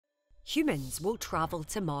Humans will travel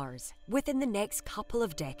to Mars within the next couple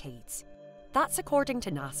of decades. That's according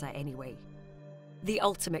to NASA anyway. The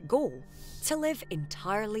ultimate goal? To live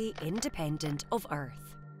entirely independent of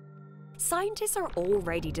Earth. Scientists are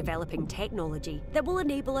already developing technology that will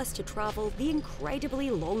enable us to travel the incredibly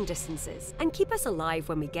long distances and keep us alive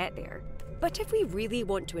when we get there. But if we really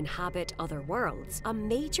want to inhabit other worlds, a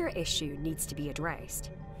major issue needs to be addressed.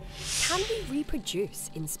 Can we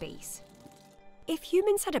reproduce in space? If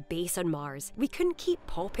humans had a base on Mars, we couldn't keep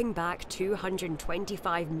popping back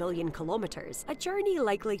 225 million kilometers, a journey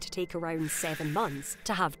likely to take around 7 months,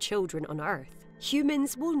 to have children on Earth.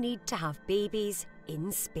 Humans will need to have babies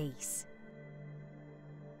in space.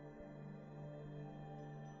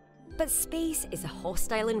 But space is a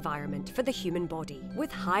hostile environment for the human body,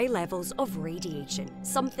 with high levels of radiation,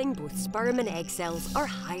 something both sperm and egg cells are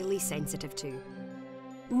highly sensitive to.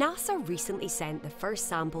 NASA recently sent the first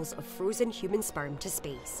samples of frozen human sperm to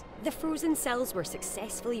space. The frozen cells were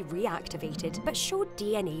successfully reactivated but showed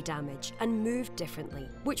DNA damage and moved differently,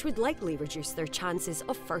 which would likely reduce their chances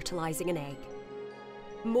of fertilizing an egg.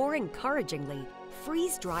 More encouragingly,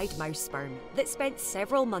 freeze-dried mouse sperm that spent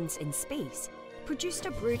several months in space produced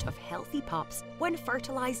a brood of healthy pups when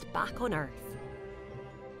fertilized back on Earth.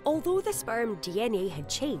 Although the sperm DNA had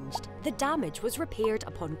changed, the damage was repaired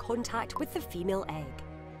upon contact with the female egg.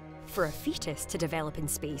 For a fetus to develop in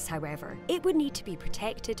space, however, it would need to be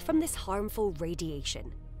protected from this harmful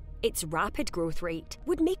radiation. Its rapid growth rate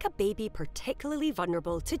would make a baby particularly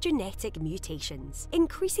vulnerable to genetic mutations,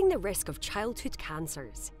 increasing the risk of childhood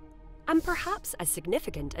cancers. And perhaps as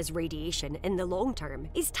significant as radiation in the long term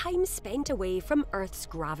is time spent away from Earth's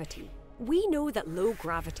gravity. We know that low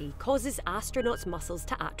gravity causes astronauts' muscles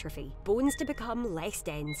to atrophy, bones to become less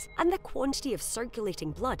dense, and the quantity of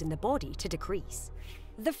circulating blood in the body to decrease.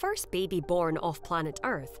 The first baby born off planet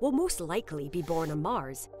Earth will most likely be born on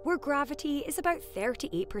Mars, where gravity is about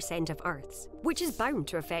 38% of Earth's, which is bound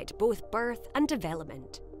to affect both birth and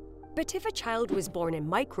development. But if a child was born in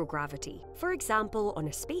microgravity, for example on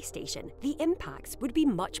a space station, the impacts would be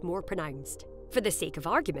much more pronounced. For the sake of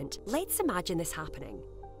argument, let's imagine this happening.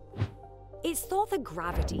 It's thought that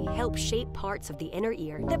gravity helps shape parts of the inner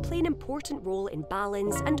ear that play an important role in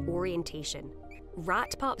balance and orientation.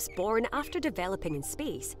 Rat pups born after developing in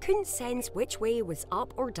space couldn't sense which way was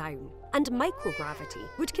up or down, and microgravity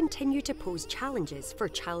would continue to pose challenges for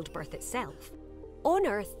childbirth itself. On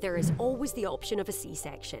Earth, there is always the option of a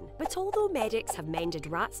C-section, but although medics have mended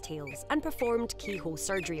rats' tails and performed keyhole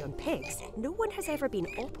surgery on pigs, no one has ever been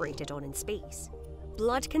operated on in space.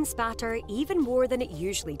 Blood can spatter even more than it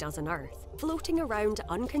usually does on Earth, floating around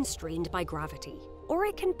unconstrained by gravity. Or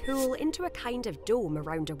it can pool into a kind of dome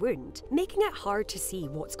around a wound, making it hard to see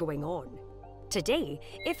what's going on. Today,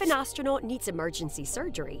 if an astronaut needs emergency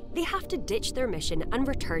surgery, they have to ditch their mission and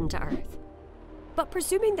return to Earth. But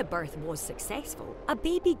presuming the birth was successful, a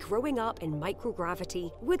baby growing up in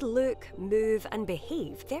microgravity would look, move, and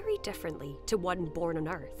behave very differently to one born on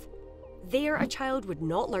Earth. There, a child would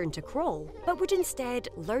not learn to crawl, but would instead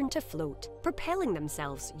learn to float, propelling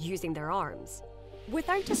themselves using their arms.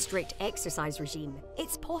 Without a strict exercise regime,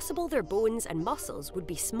 it's possible their bones and muscles would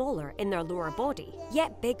be smaller in their lower body,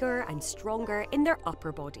 yet bigger and stronger in their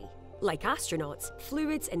upper body. Like astronauts,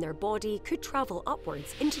 fluids in their body could travel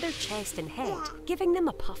upwards into their chest and head, giving them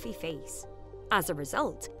a puffy face. As a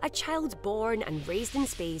result, a child born and raised in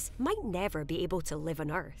space might never be able to live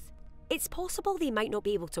on Earth. It's possible they might not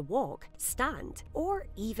be able to walk, stand, or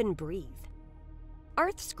even breathe.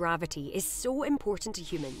 Earth's gravity is so important to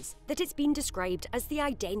humans that it's been described as the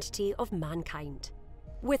identity of mankind.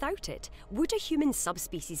 Without it, would a human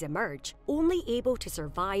subspecies emerge, only able to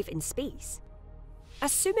survive in space?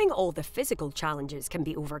 Assuming all the physical challenges can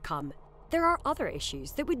be overcome, there are other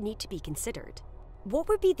issues that would need to be considered. What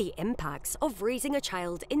would be the impacts of raising a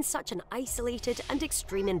child in such an isolated and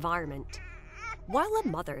extreme environment? While a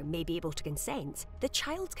mother may be able to consent, the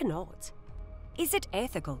child cannot. Is it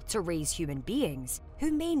ethical to raise human beings who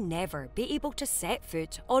may never be able to set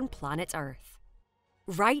foot on planet Earth?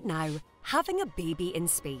 Right now, having a baby in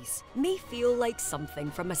space may feel like something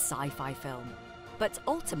from a sci-fi film, but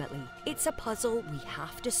ultimately, it's a puzzle we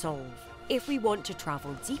have to solve if we want to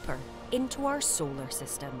travel deeper into our solar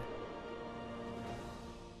system.